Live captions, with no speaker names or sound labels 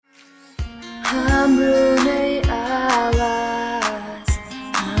हाम्रो नै आवाज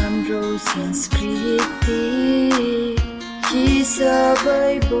हाम्रो संस्कृति कि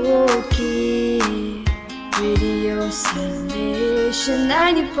सबै बोकी रेडियो सन्देश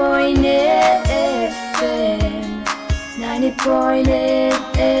 90.8 FM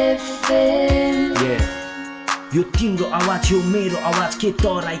 90.8 FM यो तिम्रो आवाज हो मेरो आवाज के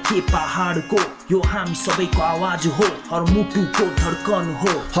तराई के पहाडको यो हामी सबैको आवाज हो हर मुटुको धड्कन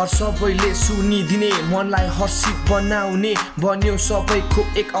हो हर सबैले सुनिदिने मनलाई हर्षित बनाउने बन्यो सबैको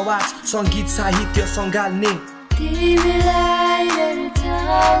एक आवाज संगीत साहित्य सँगाल्ने तिमीलाई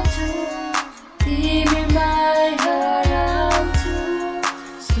हटाउँछु तिमीलाई हराउँछु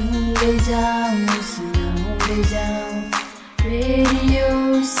सुन्दै जाऊ सुनाउँदै जाऊ radio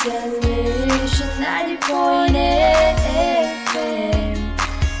Sandesh 90.8 FM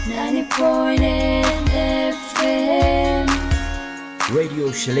 90.8 FM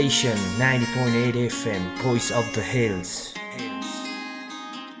Radio Selection 90.8 FM Voice of the Hills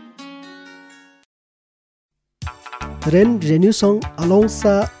Renu song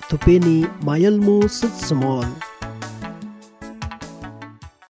alongsa tupeni mayalmu sutsamol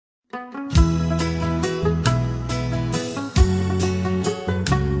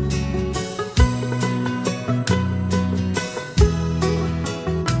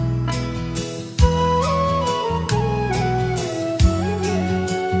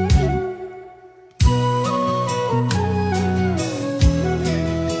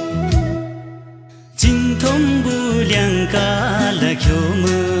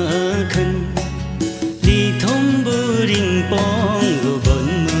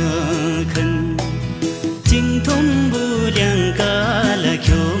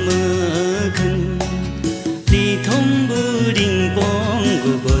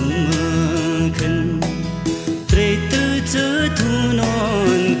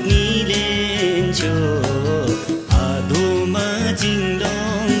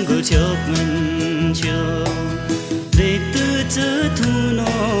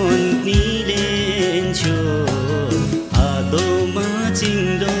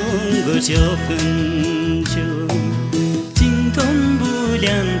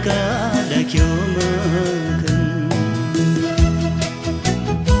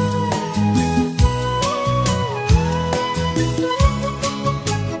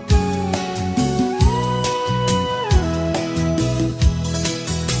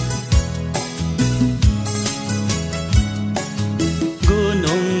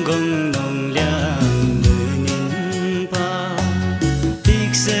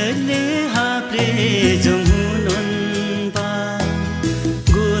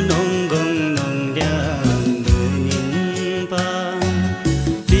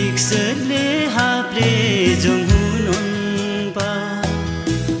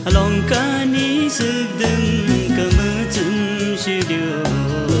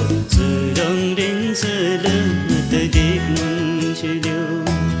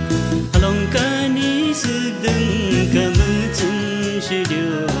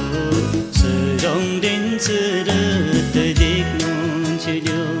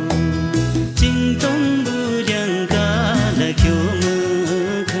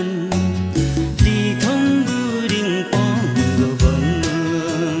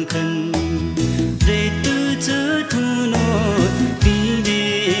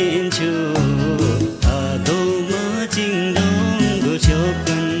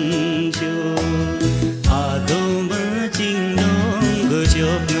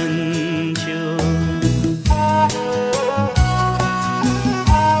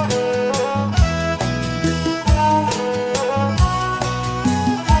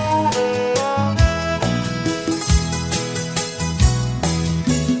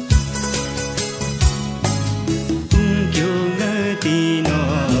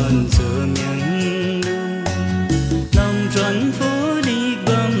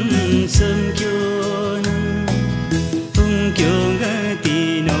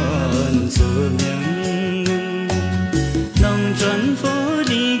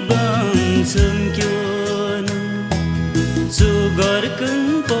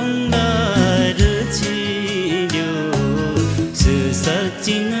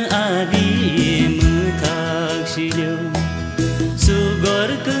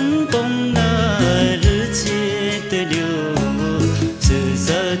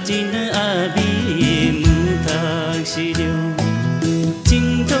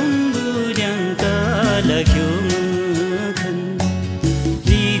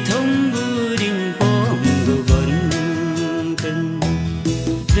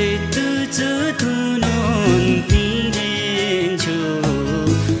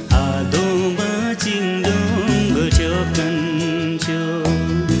Adom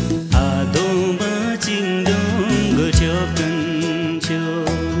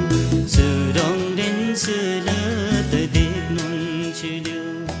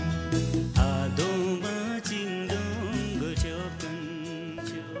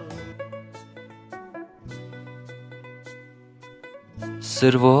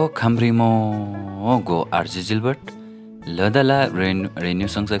Servo Kambrimo go RJ Gilbert Lodala Renew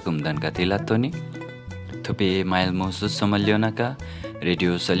Songsa Kumdan Katilatoni Tupi Mail Musu Somalionaka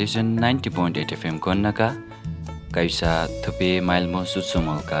Radio Solution 90.8 FM Konaka Kaisa Tupi Mail Musu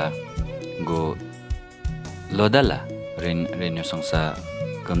Somalka go Lodala Renew Songsa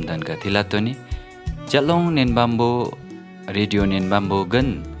Kumdan Katilatoni Jalong Nen Bambo Radio Nen Bambo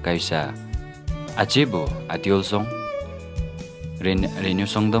Gun Kaisa Achebo Atiol Song Renew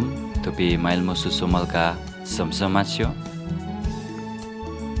Songdom Tupi Mail Musu Somalka Samsamacho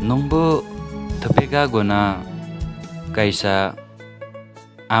Nungbo Tupika Gona Kaisa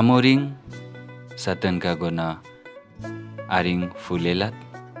Amoring Satan ka Gona Aring Fulelat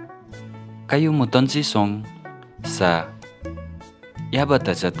Kayu Mutonsi Song Sa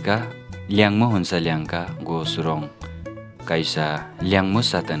Yabatajat ka Liang mo hunsa liang ka Go surong Kaisa Liang mo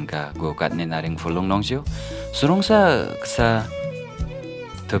satan ka Go katnin aring fulong nongsyo Surong sa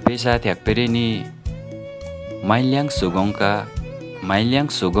Tupi sa tiak peri ni Mailyang sugong ka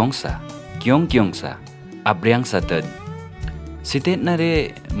Mailyang sugong sa Kyong sa Abriang sa tad Sitit na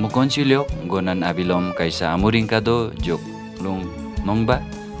re Mukonsilyok Gonan abilom Kaisa amuring ka do Jok lung nongba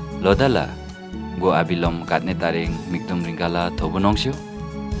Lodala Go abilom katnet aring Miktum ringkala Tobunongsyo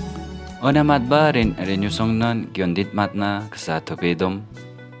Ona matba Renew song nan Gyondit mat na Kasa tupi dom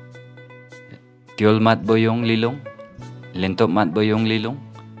Tiol mat boyong lilong Lentop mat boyong lilong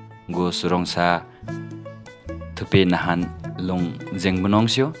Go surong sa Tupi nahan long jeng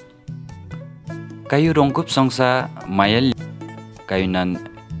bunongsyo Kayu rongkup song sa Mayal Kayu nan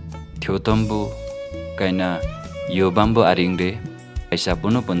Tiotombu Kayu na Yobambu aringre Kaisa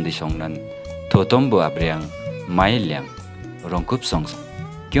puno pundi song nan Totombu abriang Mayal yang Rongkup song sa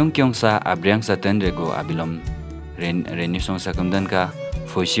Kyong sa abriang sa tenre go abilom Renew song sa kumdan ka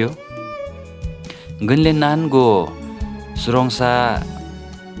Fosyo Gunlen nan go Surong sa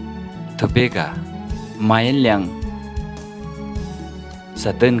Tupeka Mayal yang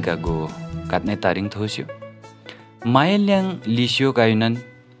Satan ka go Katne taring thosyo Mayal yang lisyo kayunan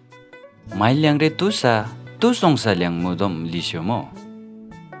Mayal yang re tu song sa liang mudom lisyo mo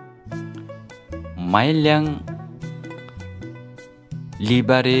Mayal yang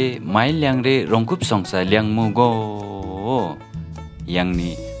Libare Mayal yang re rongkup song sa liang mo go Yang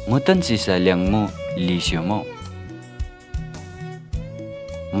ni mutan si sa liang mo lisyo mo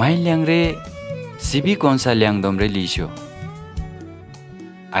Mayal yang re Sibi konsa liang domre lisyo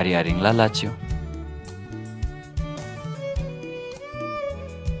Ari-aring lalachyo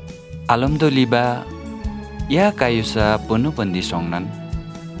Alam do liba Ya kayu sa puno pendi songnan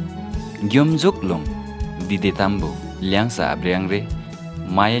Gyomjuk long Diditambo Liang sa abriang re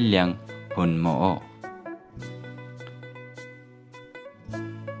Mayal yang hun mo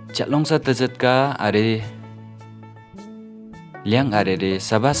Chaklong sa tajat ka are Liang are re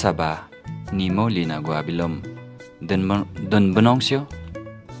saba Nimo lina go abilom Don benongsyo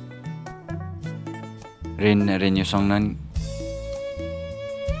Renew song nan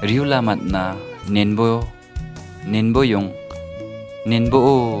Riula mat na Nenbo yung Nenbo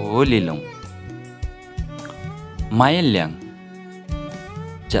o lilong Mayal yang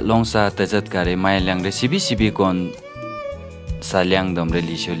Chatlong sa tajat kare Mayal yang re sibi kon Sa liang dom re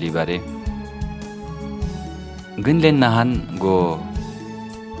lisyo libare Gunlen nahan go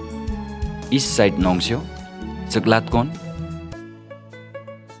East side nongsyo Seklat kon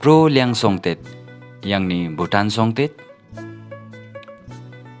Pro liang songtet Yang ni Bhutan songtet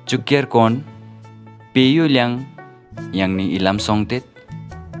Cukier kon Peyu liang Yang ni Ilam songtet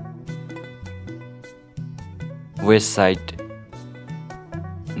West side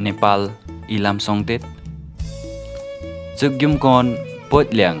Nepal Ilam songtet Cukyum kon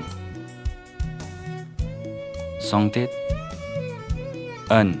Pot liang Songtet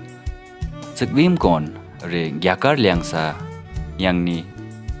Cekwim kon re gyakar liang sa Yang ni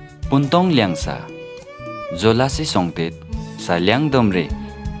Puntong liang sa Zolasi songtet Sa liang dom re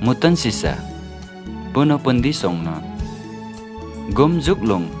Mutan sisa Puno pundi song na Gom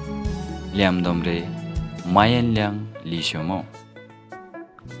juklong Liam dom re Mayan liang lisyo mo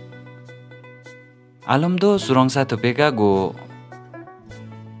Alam do surong sa tupeka go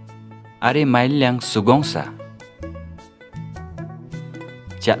Are mail liang sugong sa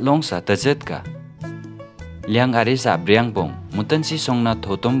Chatlong sa tajat ka Liang are sa abriang pong Mutan si song na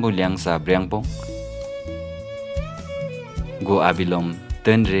thotombo liang sa abriang pong Go abilom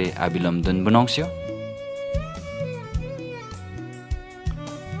Tenre abilom dun bunongsyo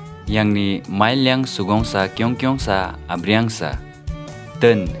Yang ni mail liang sugong sa kyong sa abriang sa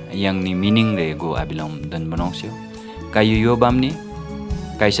Ten yang ni meaning re go abilom dun bunongsyo Kayu yobam ni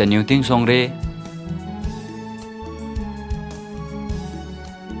Kaisa nyuting song re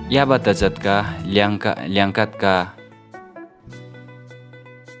Yaba tajat ka liangkat ka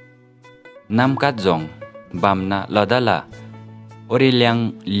namkat jong bamna lodala ori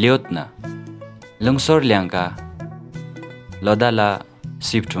liang liotna lungsor liangka lodala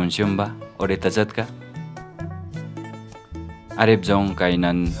sipthun chumba ori tajat ka arep jong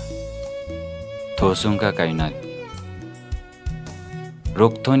kainan thosung ka kainan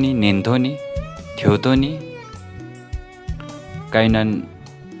rokthoni nenthoni thyothoni kainan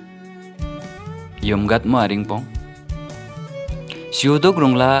yomgat mo aring pong siudok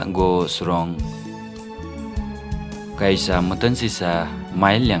rungla go surong kaisa mutan sisa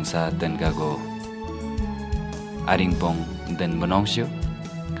mail yang sa dan go aring pong dan benong siu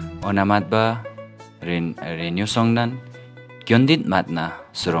onamat ba renyu song nan kyondit matna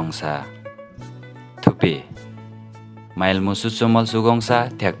surong sa thupe mail musut somal sugong sa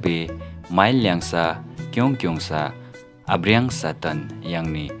thakpe mail yang sa kyong sa abriang satan yang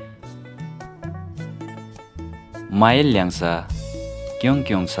ni mail yang sa kyong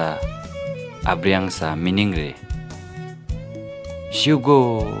sa abriang sa meaning re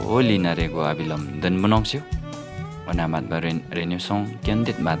siugo olina re go abilom dan benong siu onamat ba renew song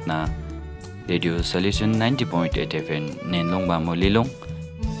kyondit matna radio solution 90.8 FM nenlong ba mo lilong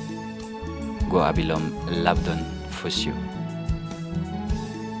go abilom labdon fusiu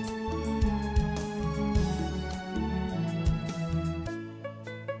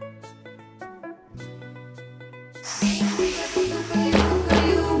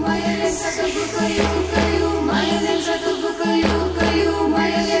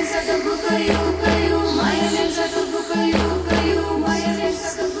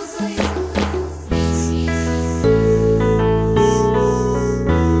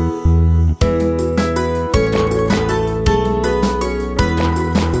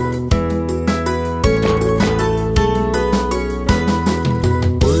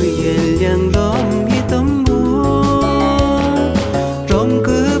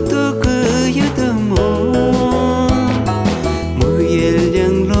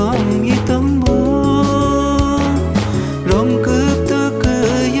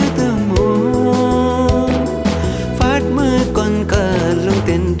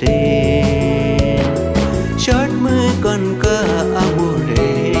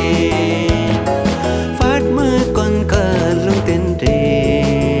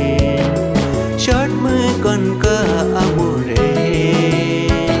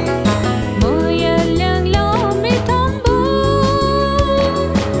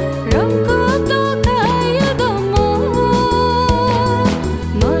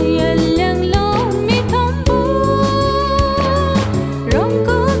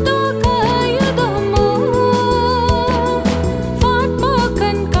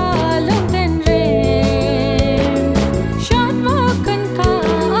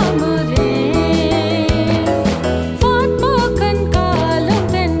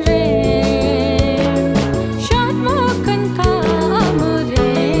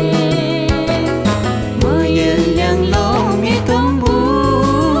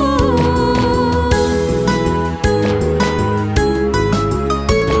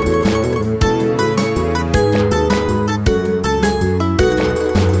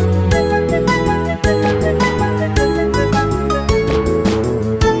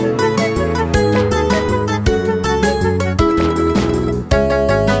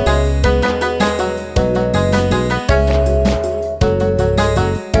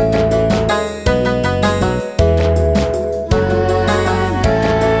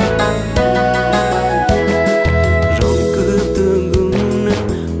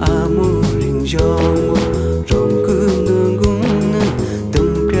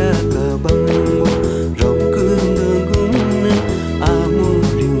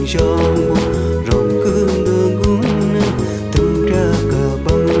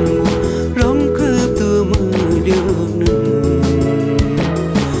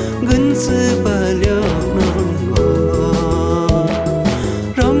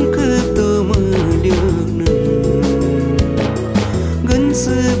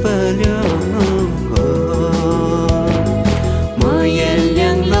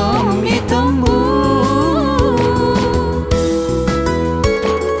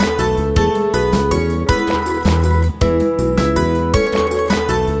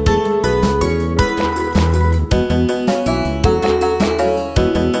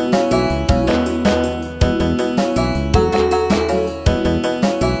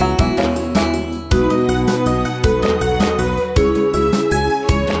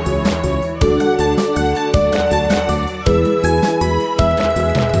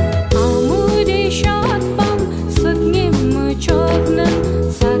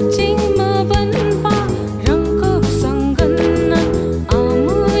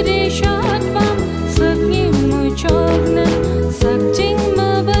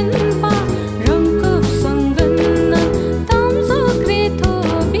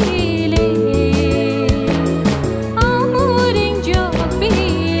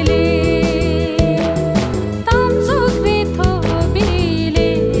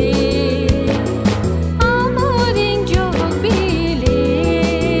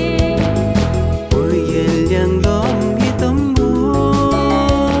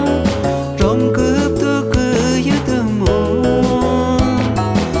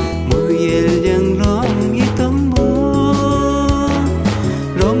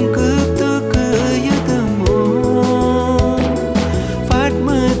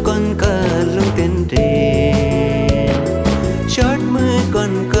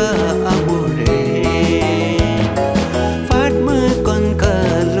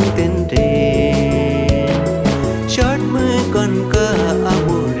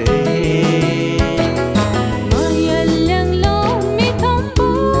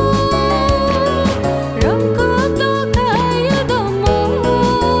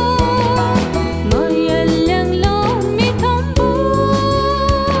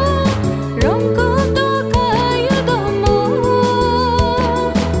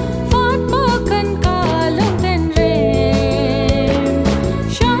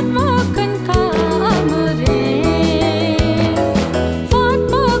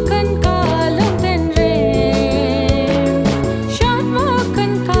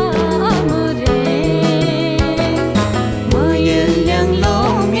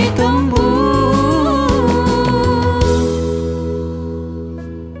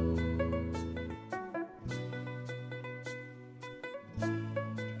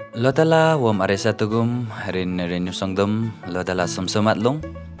Lodala wom aresa tugum rin renyu songdom lodala somsomat long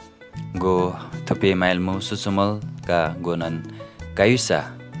go thupe mailmu susumol ka gonan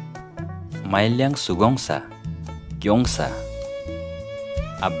kayusa mailyang sugongsa kyongsa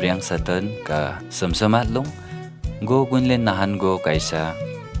abriang satan ka somsomat long go gunlen nahan go kaisa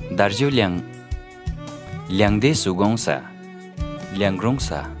darju liangde sugongsa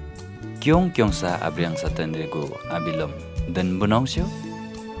liangrongsa kyongsa abriang satan re go abilom dan bunongsyo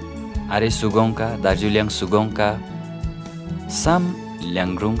are sugongka darjuliang sugongka sam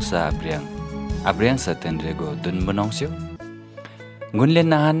liangrung sa abriang sa tenrego dun bonongsyo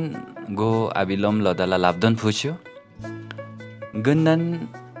gunlen nahan go abilom lodala labdon pusyo gunnan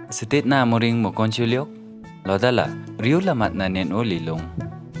sitit na amuring mokonchulyok lodala riula matnanen o lilong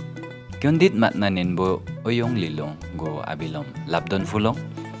kyondit matnanen bo oyong lilong go abilom labdon fulong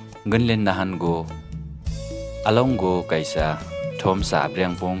gunlen nahan go along go kaisa Thom sa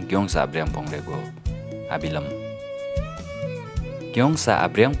abriang pong, kyong sa abriang pong rego abilam. Kyong sa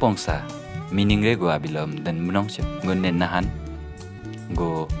abriang pong sa meaning rego abilam dan menong siya. Ngunen nahan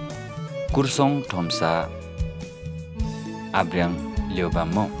go kursong thom sa abriang liobam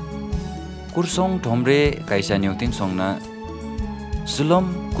mo. Kursong thom re kaisa nyuting song na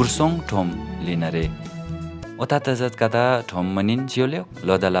sulom kursong thom linare. Otatazat kata thom manin siolek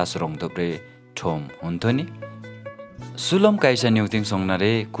lodala surong topre thom huntoni. Sulom kaisa nyuting song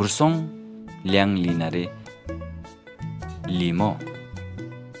nare kursong liang linare limo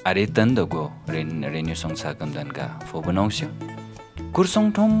are tandogo renyu song sa kamdan ka fobonongsyo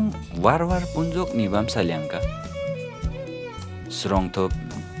kursong thom war punjok nibam salyang ka srong top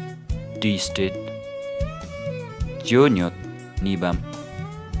d state jonyot nibam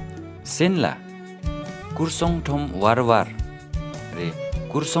senla kursong thom war re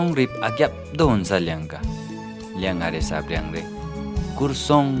kursong rip agyap don salyang ka liang are sa abriang re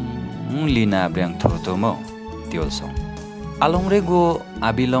kursong lina abriang thotomo tiolsong along re go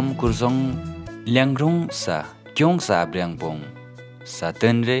abilom kursong liangrong sa kyong sa abriang pong sa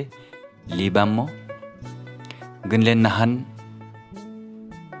tenre libam mo gunlen nahan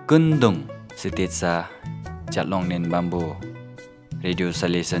kundung sitit sa chatlong nen bambu radio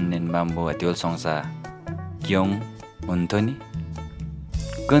salation nen bambu atiolsong sa kyong untoni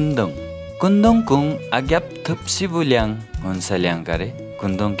kundong kung agyap thupsibu liang hunsa liang kare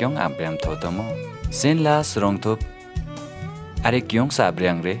kundong kyong abriam thotomo sen la srong thup are kyong sa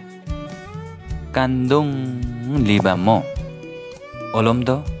abriang re kandong libam mo olom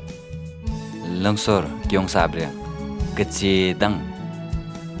do langsor kyong sa abriang kece dang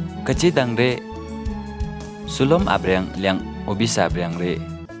re sulom abriang liang obisa abriang re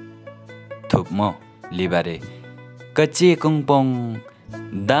thup mo libare kece kungpong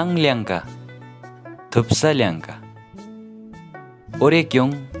dang liang ka thupsa liang ka ore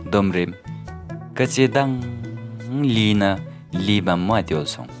kyong domrem kache dang lina libam mo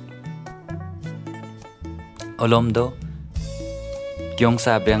atiolsong olom do kyong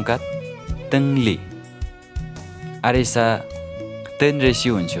sa abriang kat tengli are sa tenre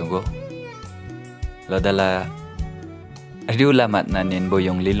siun chugo lodala riula matna nen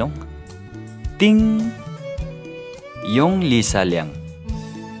boyong lilong ting yong lisa liang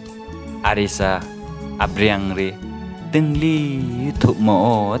arisa abriang re tengli thup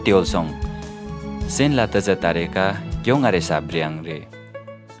mo tiolsong sen la ta tare ka kyong arisa abriang re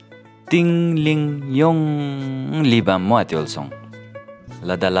tingling yong libam mo tiolsong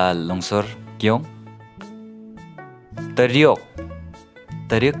ladala longsor kyong taryok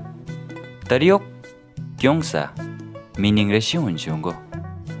kyong sa meaning re siun chungo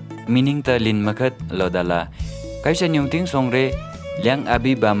meaning ta lin makat lodala kaisa nyungting song re liang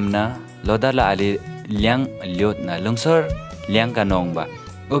abi bamna lodala ali liang liot na longsor liang kanong ba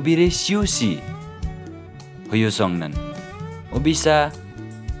obire siusi huyusong nan obisa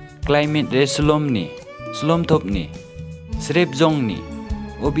climate re slom top ni srep jong ni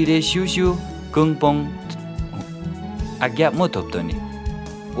obire siusiu kungpong agyap mo top to ni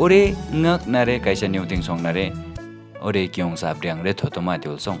ore ngak nare kaisa nyuting song nare ore kyong sa abriang re thotoma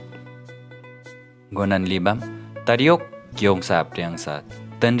tiolsong gonan libam taryok kyong sa abriang sa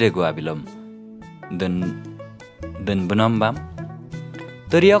tenre go abilom den benam bam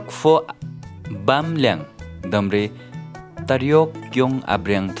taryok fo bam liang damre taryok kyong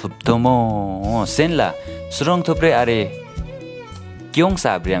abriang thuptomo senla surong thupre are kyong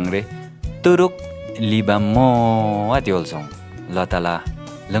sa abriang re turuk libam mo atiolsong lotala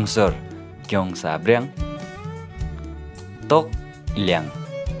langsor kyong sa abriang tok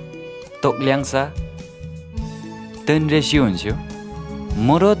liang sa tenre siunsyo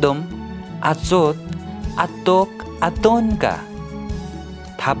morodom atot aton ka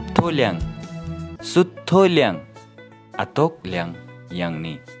탑 토량 숫 토량 아톡량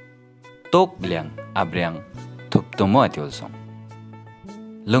양니 똑량 아브량 톱도모 아티올송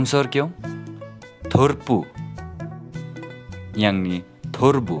롱서르교 토르푸 양니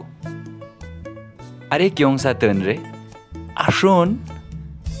토르부 아레 경사 던레 아숀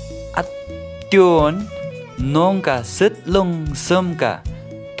아뚤 농가 셋롱 섬가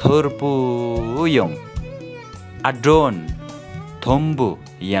토르푸용 아드론 톰부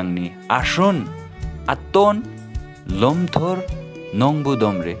양니 아숀 아톤 롬토르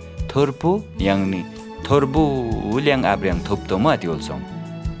농부돔레 토르푸 양니 토르부 량 아브량 톱도모 아티올송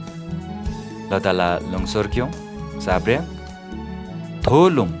라달라 롱서르교 사브량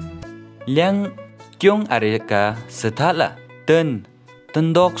토룽 량 kyung areka sethala ten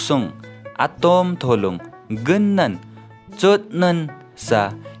tendoksung atom tholung gunnan chotnan sa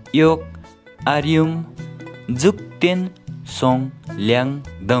yok arium jukten song liang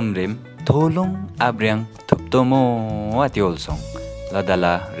damrem tholung abrang thuptomo atiol song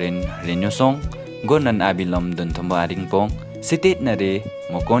ladala ren renyo song gonan abilom dun thombo aring pong sitit na re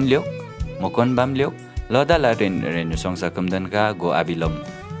mokon lyok mokon bam lyok ladala ren renyo song sa kamdan ka go abilom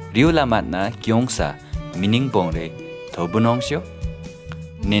Riu lamat na kyongsa mining pong re thobunong syo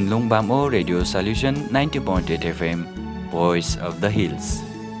Ninlong Bamo Radio Solution 90.8 FM Voice of the Hills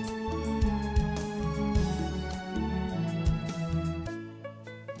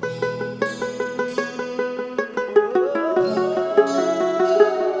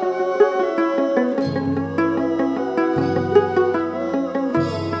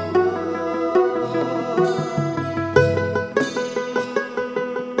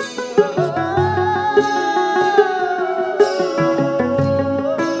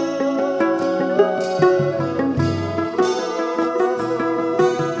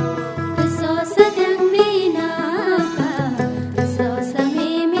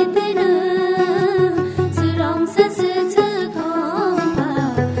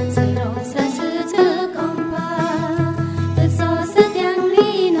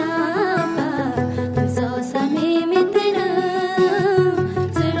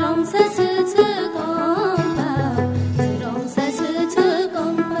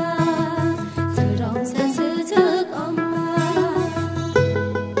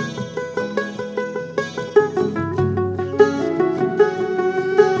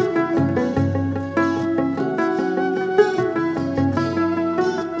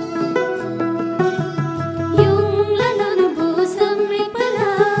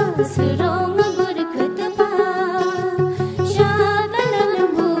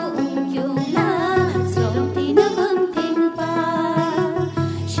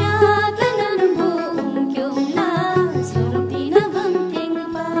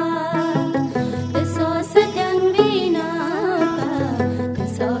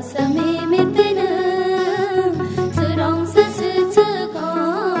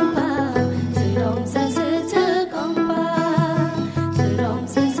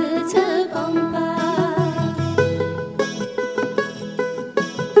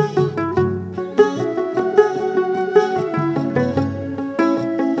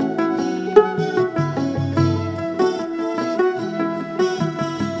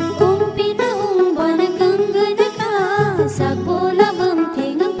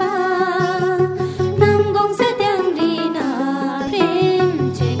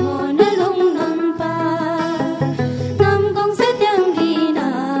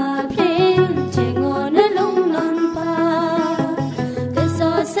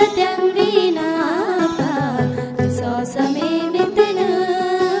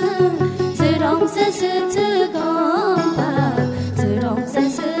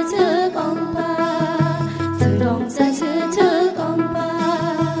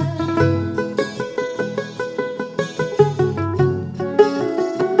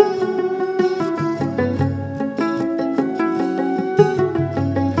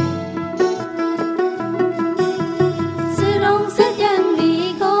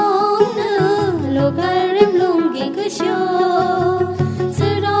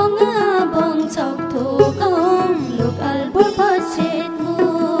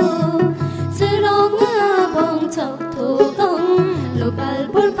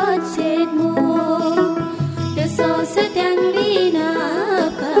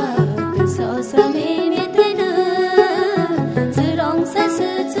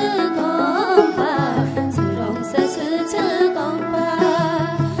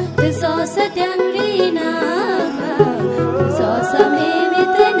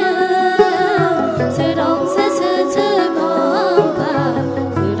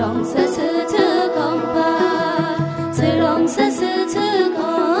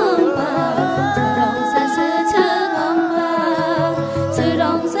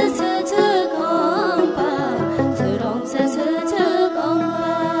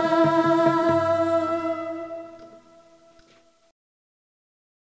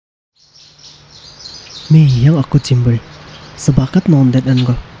Mi yang aku cimbri. Sebakat nondet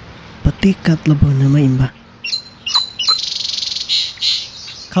anggo. Patikat labo nama imba.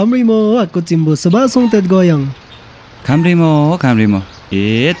 Kamri mo aku cimbu sebasong tet goyang. Kamri mo.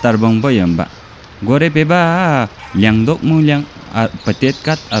 Tarbong boyam ba. Gore beba liang dok mo liang patet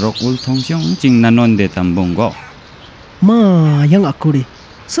kat arok ul thong siong ching nanon de tambong go. Ma yang aku di.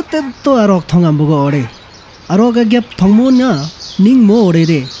 Setet to arok thong ambo go ore. Arok agyap thong mo na ning mo ore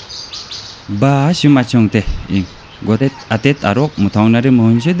de. Ba shuma chong te ing. Gotet atet arok muthong nare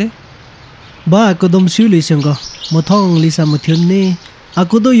mohon se de. Ba aku dom suli senggo. Mothong lisa muthion ne.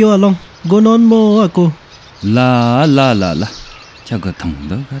 Aku do yo along. Gonon mo aku. La. Chago thong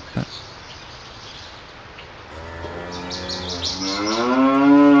do kat pa.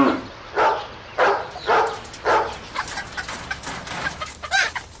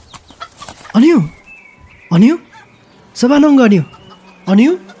 Aniu? Sabanong aniu?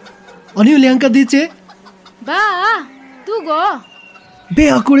 Aniu liangka dice? Ba, tu go.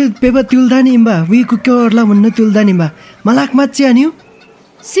 Be aku beba tuldani imba. Wi kukor la munna tuldani imba. Malak matche aniu?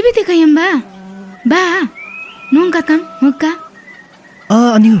 Sibiti kayam ba? Ba, nongka kam, muka.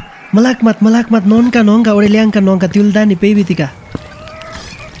 Aniu. Malak mat nonka ore liangka nonka tuldani pebitika.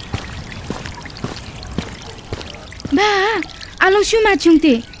 Ba, along shuma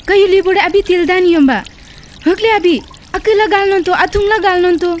chungte. Kayu libore abi tildani yamba. Hukle abi, akila gal nonto, atungla gal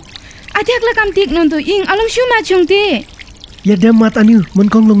nonto. Atiakla kam tik nonto, ing along shuma chungte. Ya damat aniu,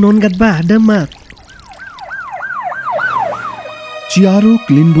 munkong long non gat ba, damat. Ciarok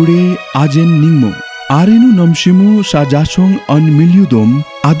linbure ajen ningmo. Arenu namshimu sajachong an milyudom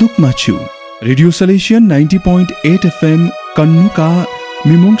aduk machu. Radio Salesian 90.8 FM Kannuka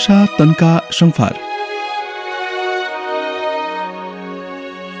Mimongsa Tanka Sangfar.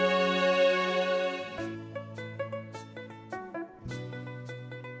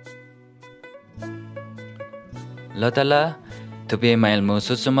 Lotala tupi mail mo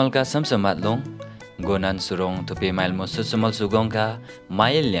susumal ka samsamat long gonan surong tupi mail mo susumal sugong ka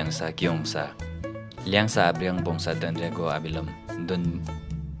mail liangsa kyongsa liangsa abriang bongsa denre go abilom dun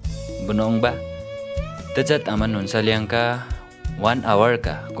bunong ba tajat aman nun sa liangka 1 hour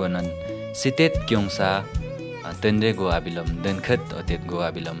ka gonan sitet kyongsa denre go abilom den khat otet go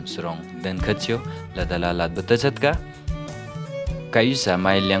abilom surong den khatyo ladala lat butajat ka kayu sa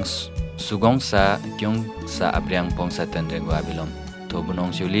mail liang sugong sa kyong sa abriang pong sa tenre go abilom to bunong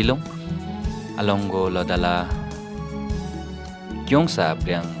siu lilong along go lodala kyong sa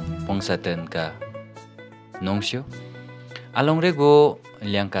abriang pong sa ten ka nong siu along re go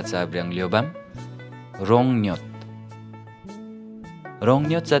liang kat sa abriang liobam rong nyot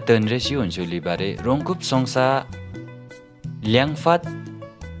sa tenre siu siu libare rong kup song sa liang fat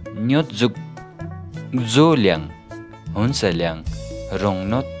nyot zuk zo liang hun sa liang rong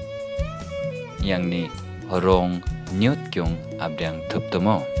not yang ni horong nyut kyung abriang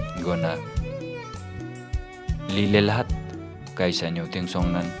thuptomo gona lilelhat kaisa nyuting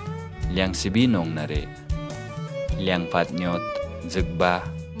songnan liang sibi nong nare liang fat nyot zugba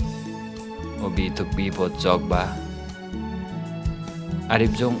obi thukbi pot jogba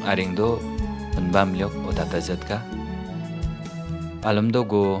aribjong aringdo unbam lyok otata jatka alamdo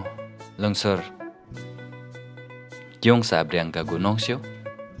go langsor kyung sa abriang ka gunong syo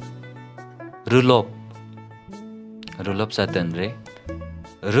Rulop sa tenre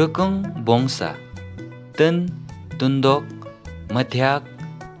Rukung bongsa Ten tundok Matyak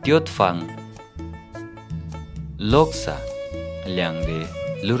Tiotfang Loksa Liang de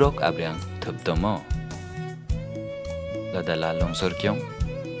Lurok abriang Thuptomo Ladala longsor kyong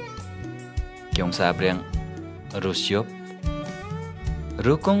sa abriang Rusyop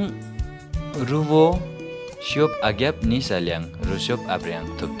Rukung Ruvo Syop agyap ni salyang rusyop abriang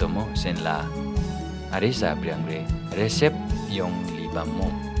thuptomo senla arisa abriang re resep yong libam mo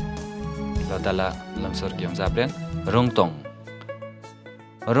lodala langsor kyong sa abriang rongtong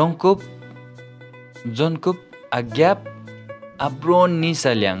rongkup jonkup agyap abron ni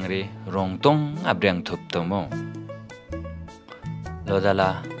salyang re rongtong abriang thuptomo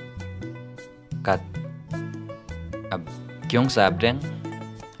lodala kat kyong sa abriang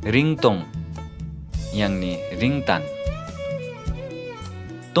ringtong yang ni ringtan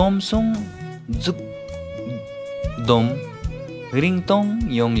tomsong zuk dom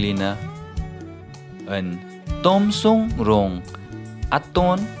ringtong yong lina an tomsong rong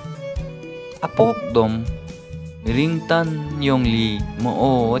aton apok dom ringtan yong li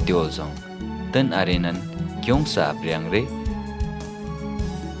mo tiolsong ten arenan kyong sa abriang re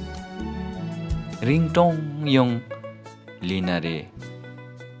ringtong yong lina re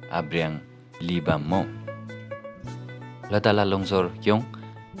abriang libam mo latala longsor kyong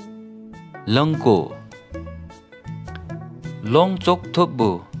langko long chok thop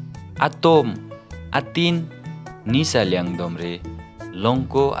bu atom atin ni sa liang dom re long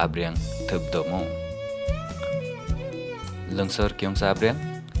ko abriang thop domo langsor kyong sa abriang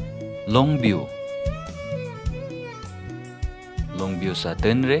long biu sa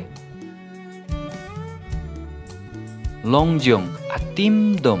ten re long jong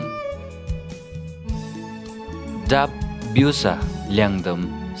atim dom dap biu sa liang dom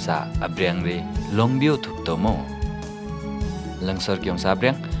sa abriang re long biu thop domo langsor kyong sa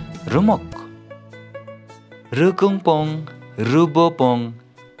abriang rumok rukung pong rubo pong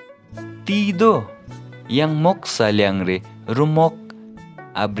tido yang mok sa liang re rumok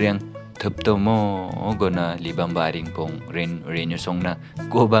abriang thop domo gona libam baring pong renyo song na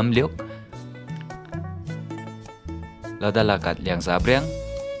gobam liok ladalakat liang sa abriang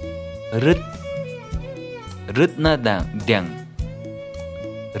rut na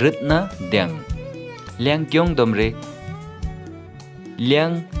diang liang kyong dom re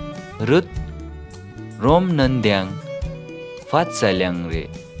liang rut rom nan diang fat sa liang re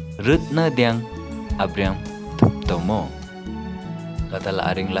rut na diang abriang thop domo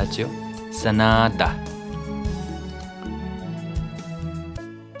ladala aring lachyo sanada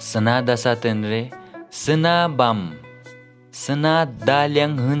sa tenre senabam senada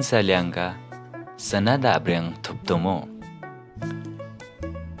liang hun sa liang ka sanada abriang thop domo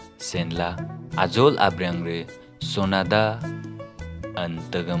senla ajol abriang re sonada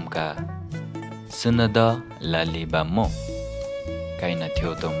antagam ka senada lalibam mo kaina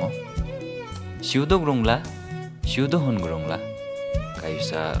thyo domo siudog rungla siudo hun grungla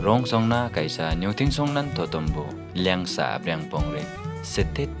kaisa rong song na kaisa nyuting song nan totombo liang sa abriang pong re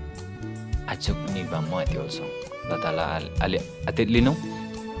setet achuk ni ba mo atiol song latala ali atit linong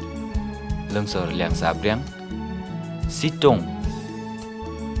langsor liang sa abriang sitong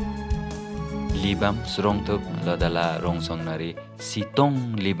libam surong tup ladala rong song nari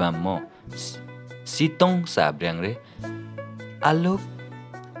sitong libam mo sitong sa abriang re aluk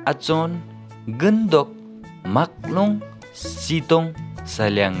achon gendok maklong sitong sa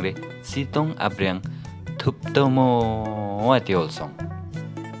liang re sitong abriang thop domo atiol song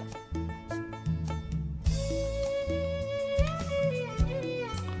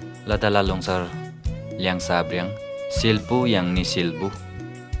ladala longsar liang sa abriang silpu yang ni silbu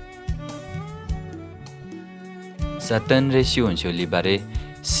satan resyon syo libare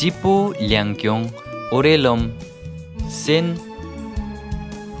sipu liang kyong orelom sen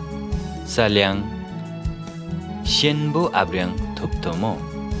sa liang shenbu abriang thop domo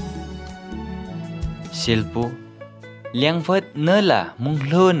silpu liang phat nala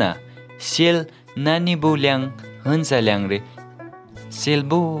munglo na sil nani bu liang hun sa liang re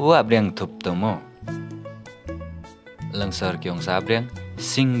silbu abriang thop domo langsar kyong sa abriang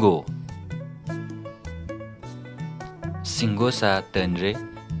singgo sa tenre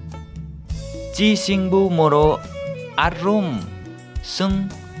chi singbu moro arum sung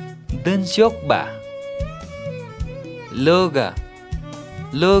den syok ba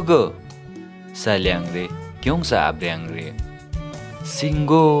logo sa liang re kyong sa abriang re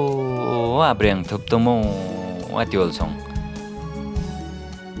singgo abriang thop domo atiol song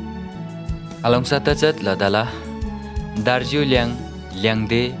along sa tachat ladala darju liang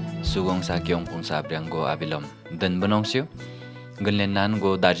de sugong sa kyong pung sa abriang go abilom dan bonong syo gulnen nan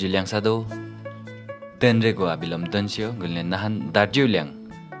go darju liang sa do tenre go abilom dan syo gulnen nahan darju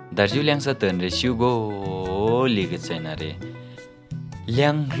liang sa tenre syu go ligit sainare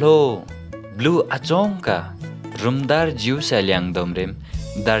liang lo blue achong ka rumdar jiu sa liang domrem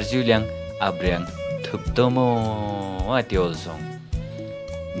darju liang abriang thop domo atiol song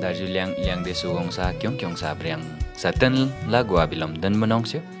darju liang de sugong sa kyong sa abriang sa ten la go abilom dan bonong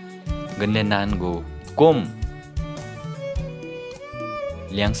syo gulnen nan go kom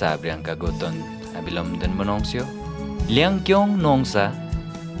liang sa abriang ka goton abilom dan bonong syo liang kyong nong sa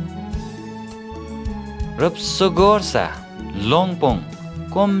rup sogor sa longpong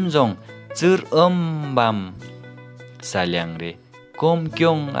komjong chur bam sa liang re kom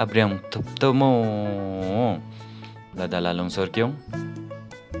kyong abriang thop domo ladala longsor kyong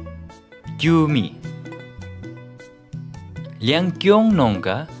kyumi liang kyong nong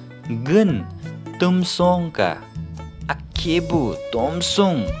ka gun tumsong ka akebu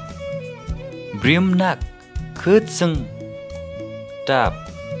tomsung brimnak khutsung tap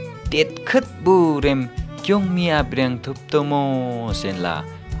tet khat bu rem kyong mi abriang thop domo senla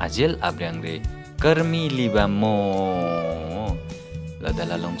ajel abriang re karmi libam mo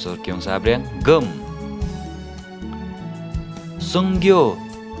ladala longsor kyong sa abriang gum sungyo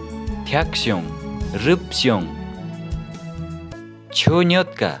thaksyong rupsyong chonyot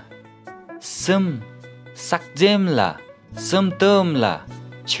ka sum sakjem la Sâm tôm là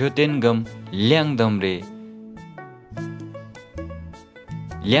chiếu tên gầm liang đom re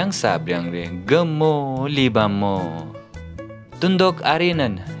liang sab liang re gầm mo libam mo tundok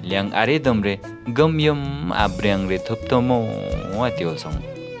arinan liang ari dom re gầm yum abriang re thup tomo atiol song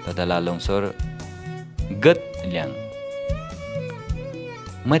tadala longsor gat liang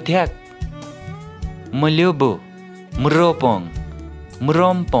matyak malyobo mropong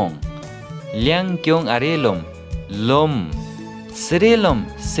mrompong liang kyong arelom lom srelom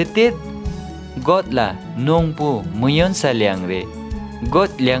setet got la nongpu muyon sa liang re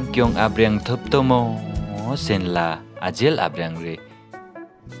got liang kyong abriang thuptomo sen la ajel abriang re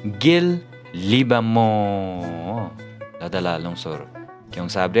gel libamo ladala longsor kyong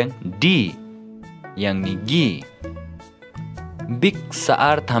sa abriang di yang ni gi big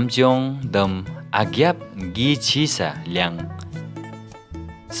saar thamjong dam agyap gi chisa liang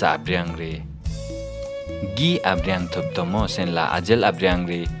sa abriang re gi abriang thuptomo sen la ajel abriang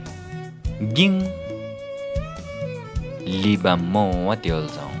re ging libamo atiol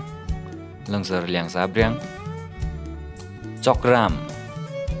zong longsor liang sa abriang chokram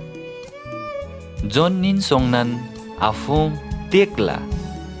jon nin songnan afung tekla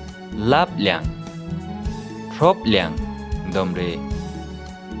lap liang throp liang domre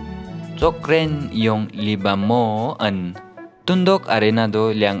chokren yong libamo an tundok arena do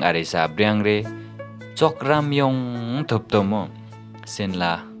liang are sa abriang re chokram yong thuptomo sen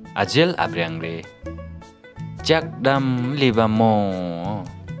la ajel abriang re jakdam libamo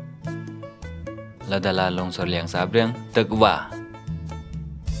ladala longsor liang sa abriang tegwa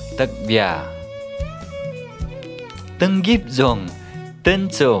tegbia tenggip zong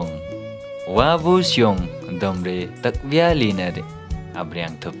tenchong wabu syong domre tegbia linade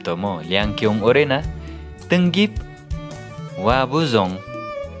abriang thuptomo liang kyong orena tenggip wabu zong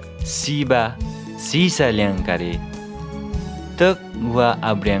siba sisa liang kare tek wa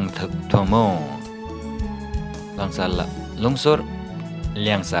abriang thuptomo longsor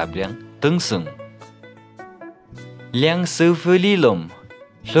liang sa abriang tengsung liang sufuli lom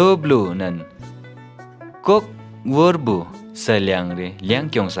loblu nan kok worbu sa liang re liang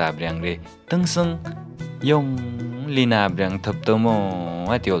kyong sa abriang re tengsung yong lina abriang thuptomo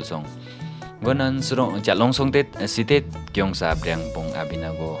atiol song gonan surong chalong song tet sitet kyong sa abriang pong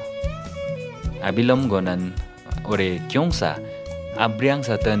abinago abilom gonan ore kyong sa abriang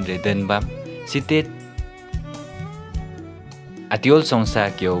sa tan re denbam sitet atiol song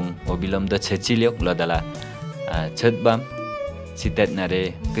sa kyong obilom da chechiliok lodala chhetbam sitet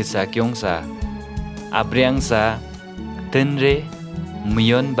nare kisa kyong sa abriang sa tan re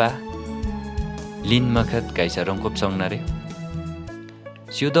miyon ba lin makhat kaisa rongkop song nare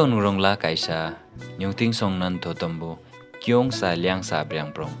siudo nurong la kaisa nyungting song nan thotombo kyong sa liang sa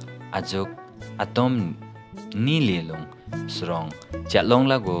abriang prong ajok atom ni lelong strong chatlong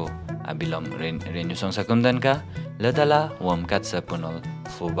lago abilom renyu song sakumdan ka ladala wamkat sa punol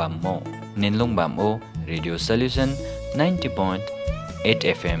fubam mo ninlong bam o Radio Solution 90.8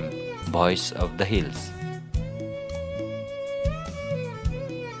 FM Voice of the Hills.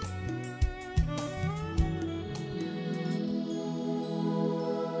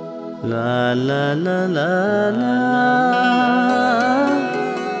 La la la la la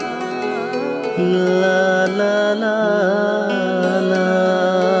la la la la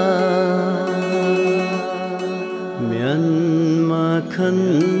Myanmar khan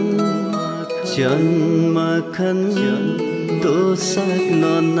Janma khan dosak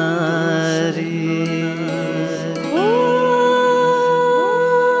no nari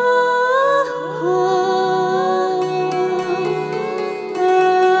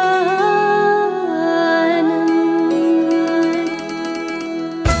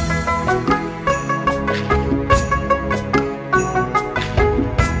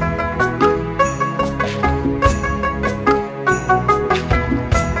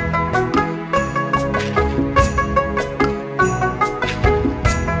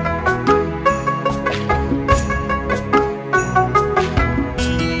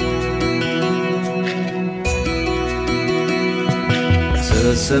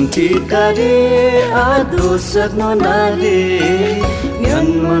Samti kare adosak no nari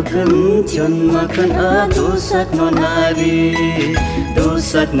Myanmar khan Janma khan adosak no nari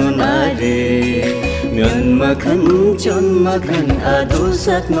Dosak no nari Myanmar khan Janma khan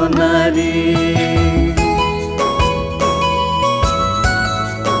adosak no nari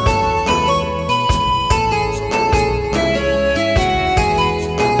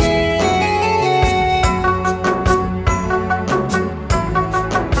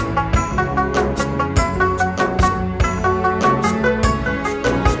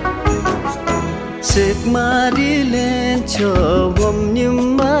Sek mari len cho bom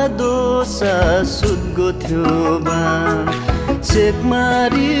nhưng mà đô sa sút go theo ba sek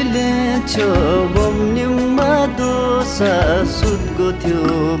mari le cho bom nhưng mà đô sa sút go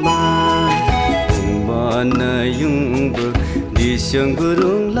theo ba ba na yung bu đi sang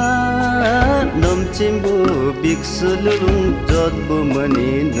burung la nom chim bu big sulung jot bu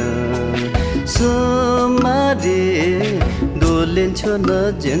manina so mari do len cho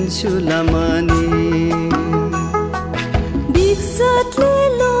na jen chulamani big sat le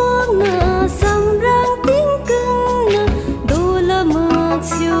long na sam rang ting kung na do la mak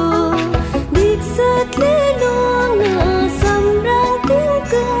sio big sat le long na sam rang ting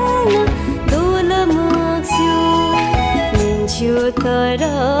kung na do la mak sio min chu ta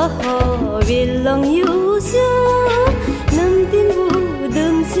ra ho vil long yu sio nam tin bu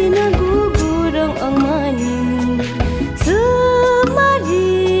dum sina gu gu rang ang manin so mari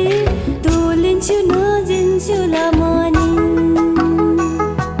do len chu na jen chu la manin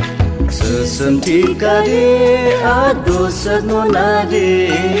santi kare ado sat no nare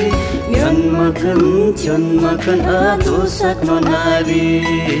nyan makhan chon makhan ado sat no nare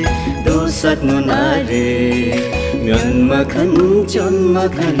do sat no nare nyan makhan chon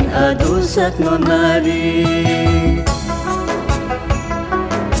makhan ado sat no nare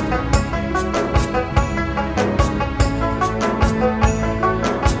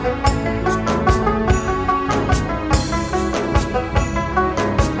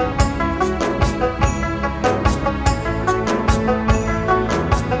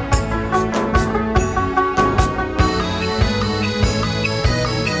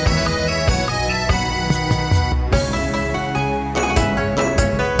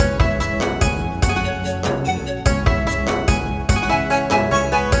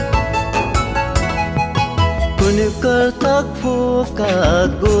Kar tak phu ka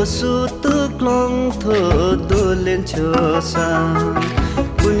go su tuk long tho do len cho sa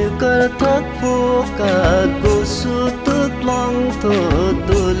kun kar tak phu ka go su tuk long tho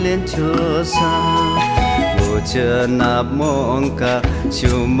do len cho sa bo cha na mong ka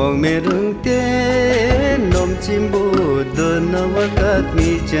chu mong me rung te nom chim bu do na wa kat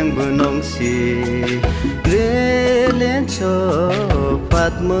mi chang bu nong si len cho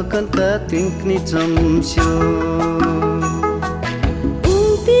pat mo kan ka think ni cham shu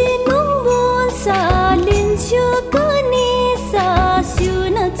sa lin chu ko ni sa shu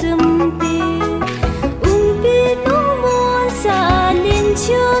na chum te pi nong mo sa lin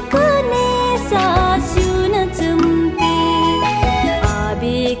chu ko ni sa shu na chum te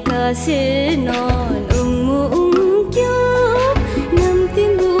abi ka se non mu kyo nam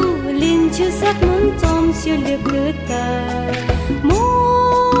tin bu lin chu sak mon chom shu le ku ta mo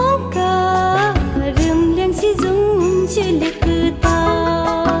ka rim len si zung chu le ku ta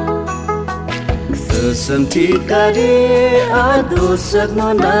santi kare ado sat no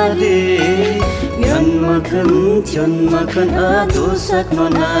nare nyan makhan chon makhan ado sat no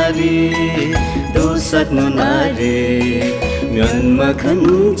nare do sat no nare nyan makhan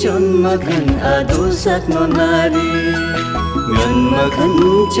chon makhan ado sat no nare nyan makhan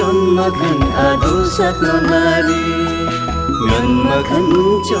chon makhan ado sat no nare nyan makhan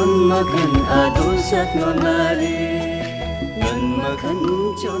chon makhan ado sat no nare nyan makhan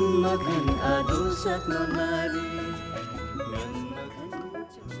chon makhan ado sat no nare nyan makhan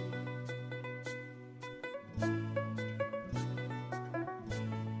chon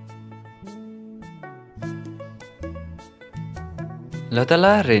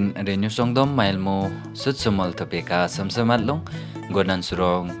Lotala renyu songdom mailmo sut sumal topeka samsamat long gonan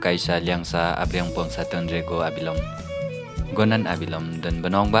surong kaisa liangsa abriang pong saton rego abilom gonan abilom dan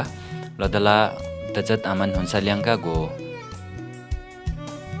benong ba lotala tajat aman hunsa liangka go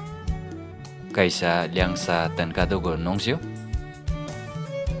kaisa liangsa tan kado go nongsyo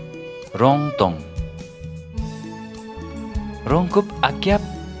rong tong rong kup akyap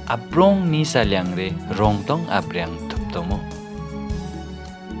aprong ni sa liangre rong tong abriang thuptomo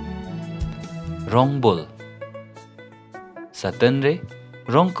rongbol satenre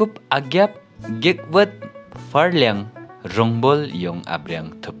rongkup agyap gekwat farliang rongbol yong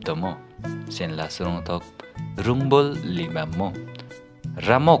abriang thuptomo senla surongtok rungbol limamo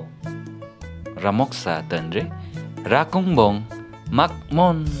ramok ramok satenre rakungbong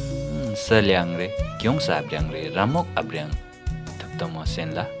makmon saliangre kyong sabriang re ramok abriang thuptomo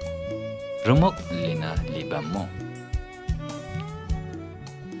senla rumok lina libamo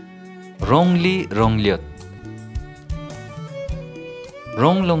rongli rongliot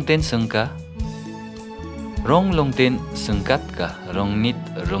rong longten sengka rong longten sengkat ka rongnit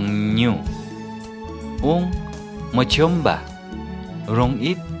rongnyu ung mochomba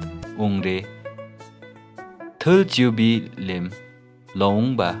rongit ungre thul chubi lem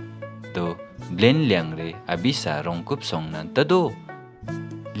long ba to blend liang re abisa rongkup song nan tado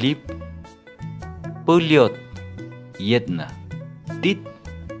lip puliot yetna tit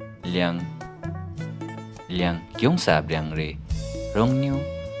liang kyong sa abriang re rongnu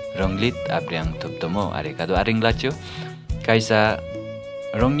ronglit abriang tuptomo are kado aring lacho kaisa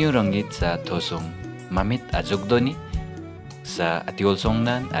rongnu ronglit sa thosong mamit ajugdoni sa atiol song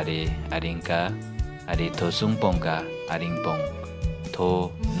nan are aringka are thosung pongka aring pong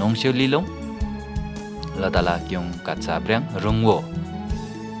tho nongsyo lilong ladala kyong katsa abriang rongwo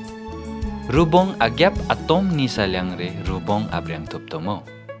rubong agyap atom ni salyang re rubong abriang tuptomo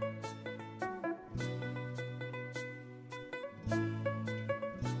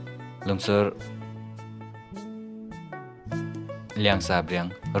lungsor liang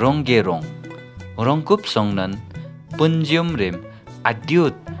sabriang ronggerong rongkup songnan punjum rem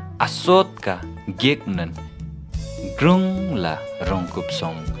adyut asot ka geknan grung la rongkup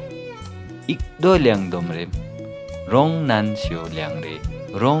song ikdo liang dom rem rong nan sio liang re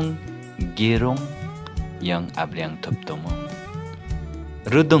rong gerong yang abriang tuptomo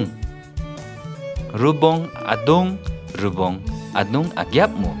rudung rubong adung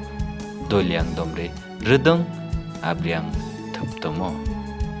agyap mo doliang domre rudung abriang tuptomo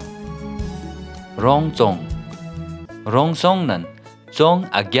rong song nan chong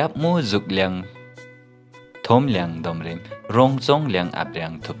agyap mo zugliang thom liang domre rong chong liang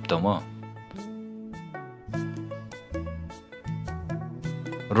abriang tuptomo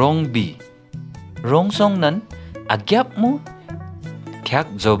rong bi rong song nan agyap mo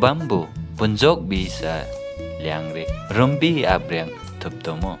thyak jobambu punjok bi sa liang re rumbi abriang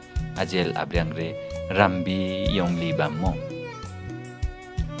tuptomo ajel abriang re rambi yong libam mo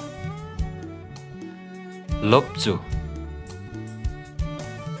lopchu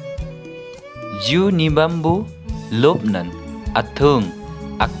ju nibambu lopnan athung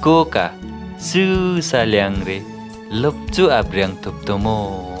akoka su sa liang re lopchu abriang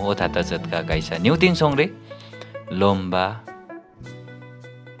tuptomo otata jatka kaisa neuting song re lomba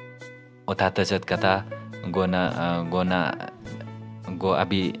otata jat kata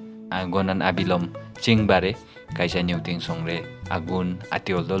gonan abilom ching bare kaisa neuting song re agun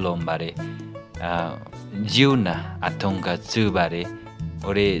atiol do lom bare jiuna athongka chu bare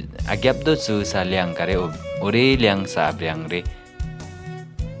ore agyap do chu sa liang kare ore liang sa abriang re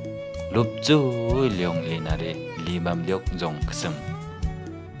lupchu liong linare libam liok jong ksem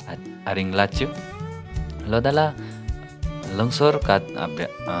aring lachu lodala longsor kat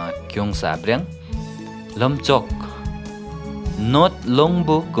kyong sa abriang lomchok not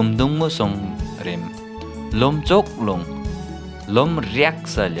longbu kumdung mo song rem lomchok lom riak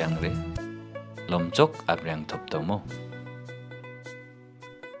sa liang re lomchok abriang toptomo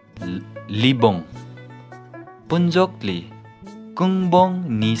libong punjok li kungbong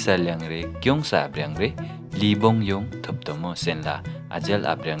ni sa liang re kyong sa abriang re libong yong toptomo senla ajal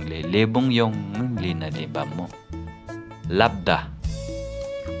abriang le lebong yong lina libam mo labda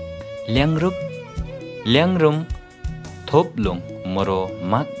liangrum thoplung moro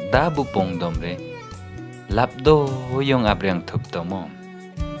magda bupong domre labdo yong abriang toptomo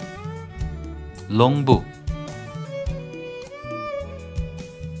longbu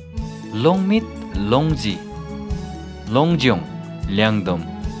longmit longji longjong liangdom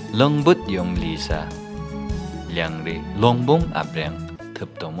longbut yong lisa liangre longbong abriang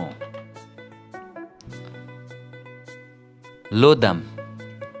toptomo lodam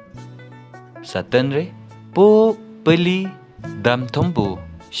satanre po peli dam thombu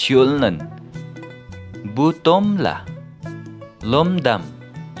shiolnan butomla lomdam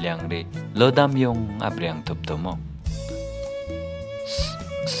liangre lodam yong abriang toptomo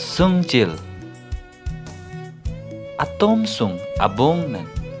sungchil atom sung abongnan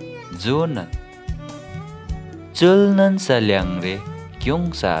zonan chulnan sa liangre kyong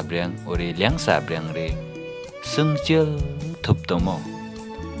sa abriang ore liang sa abriang re sungchil toptomo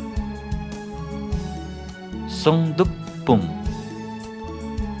songdupum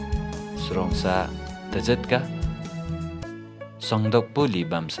surongsa tajatka songdokpu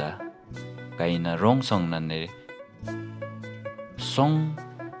libamsa kaina rong song nanne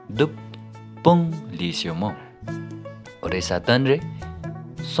songdupung lisyomo ore satanre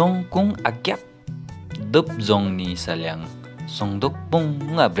songkung agyap dup zongni salyang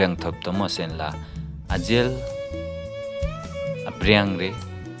songdokpung abriang toptomo senla ajel abriang re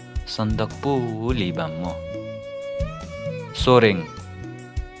sondokpu libam mo soreng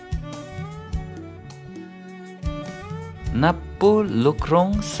nappu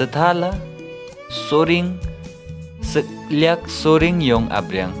lukrong sethala soring seklyak soring yong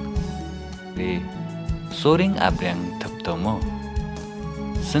abriang re soring abrang thaptomo.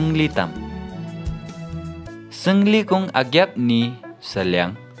 Sengli tam. Sengli kung agyap ni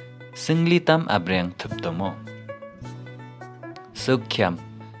salyang, sengli tam abrang thaptomo. Sukyam.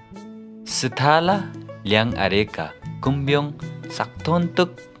 Sethala liang areka kumbyong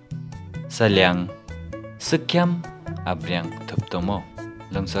saktontuk salyang sukyam abrang thaptomo.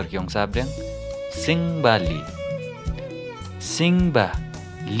 Longsor kyong sabrang singbali. Singba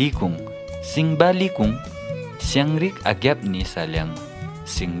likung. Singbali kung siangrik agyap ni salyang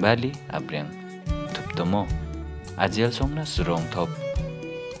singbali abrang thaptomo. Ajel song na surong thop.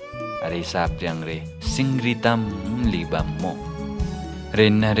 Are sabrang re singritam libam mo.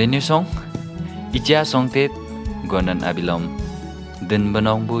 Ren song icha song tet gonan abilom den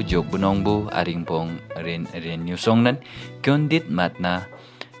banong bu jok banong bu aring pong ren yu song nan kyondit matna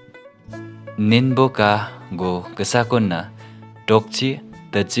ninbo ka go kesakon na dokchi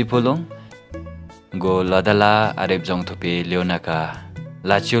tachi polong go ladala arep jong thupe leona ka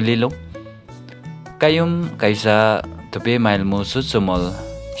lachio lilong kayum kaisa thupe mail mu sutsumol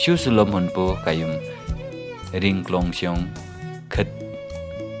shusulom hunpo kayum ringklong syong khat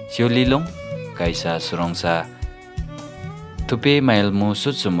Siolilong kaisa surongsa tupe mail mu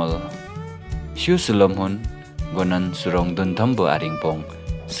sutsumol shu sulom hun gonan surong dun thambo aring pong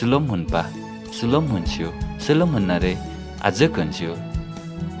sulom hun pa sulom hun shu sulom hun nare ajakon shu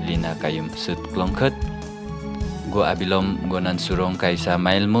lina kayum sut klongkhat go abilom gonan surong kaisa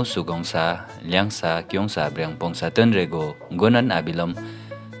mail mu sugongsa lyangsa kyongsa brang pongsa tenrego gonan abilom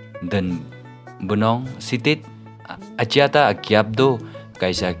den bunong sitit achiata akyabdo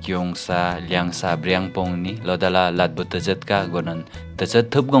kaisa kyong sa liang sa briang pong ni lodala latbo tajat ka gonan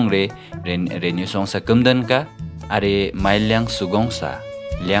tajat thupgong re ren song sa kumdan ka are mai liang sugong sa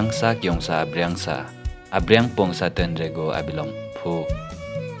liang sa kyong sa abriang pong sa ten rego abilom phu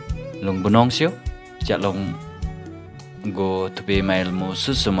lung bunong syo chalong go thupe mail mu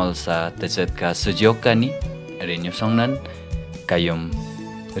susumol sa tajat ka sujok ka ni ren song nan kayum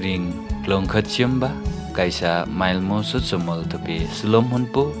ring klong khatsyam ba kaisa mail mo sutsumol tupi sulom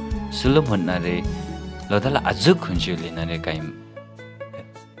hunpo sulom hunnare lodala ajuk hunjuli nare kaim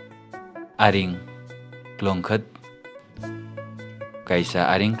aring klongkhat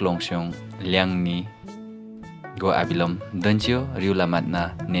kaisa aring klongsyong liangni go abilom danchio riulamat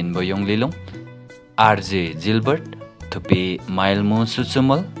na nenboyong lilong RJ Gilbert tupi mail mo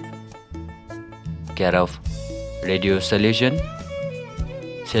sutsumol care of Radio Solution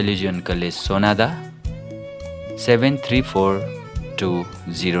College Sonada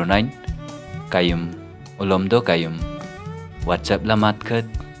 734209 kayum ulomdo kayum WhatsApp lamat khat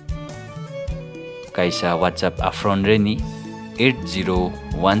kaisa WhatsApp afron reni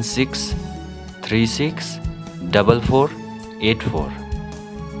 8016364484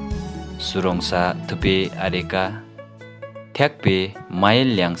 surongsa thupe areka thakpe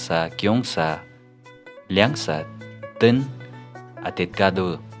mail lyangsa kyongsa lyangsa ten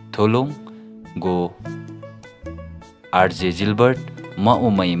atetkado tholong go RJ Gilbert ma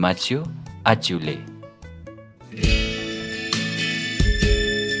umai machu achule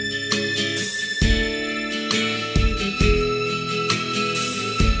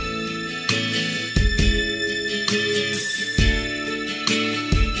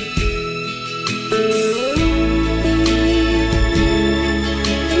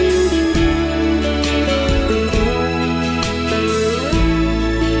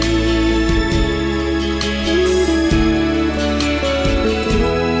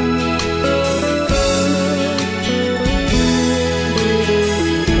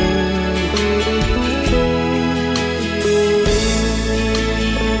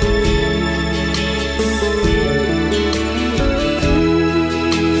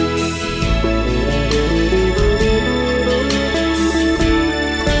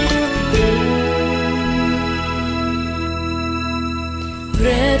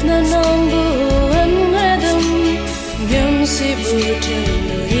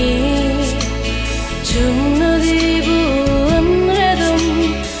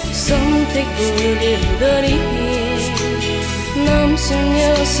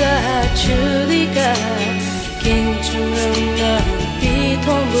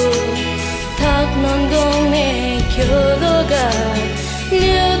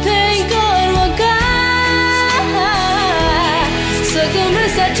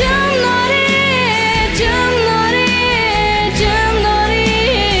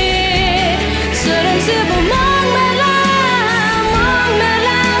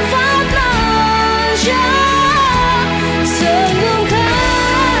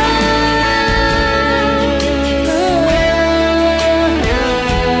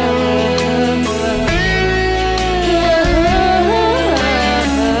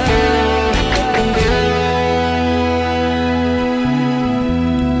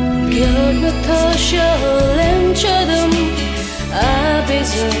nó thơ show lên cho đâm bây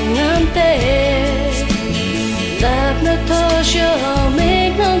giờ ngắm tê đạp nó thơ show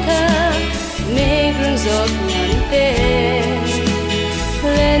make non tha make rung giọt ngắn tê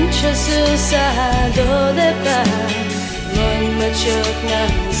lên cho sự xa đô đẹp ta mình mà chợt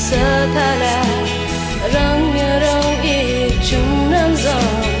nắng sơ tha la rong nhớ rong ý chung nắng gió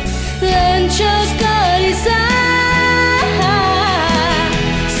lên cho cả đi xa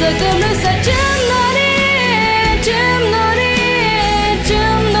sợ cơm nó xa chân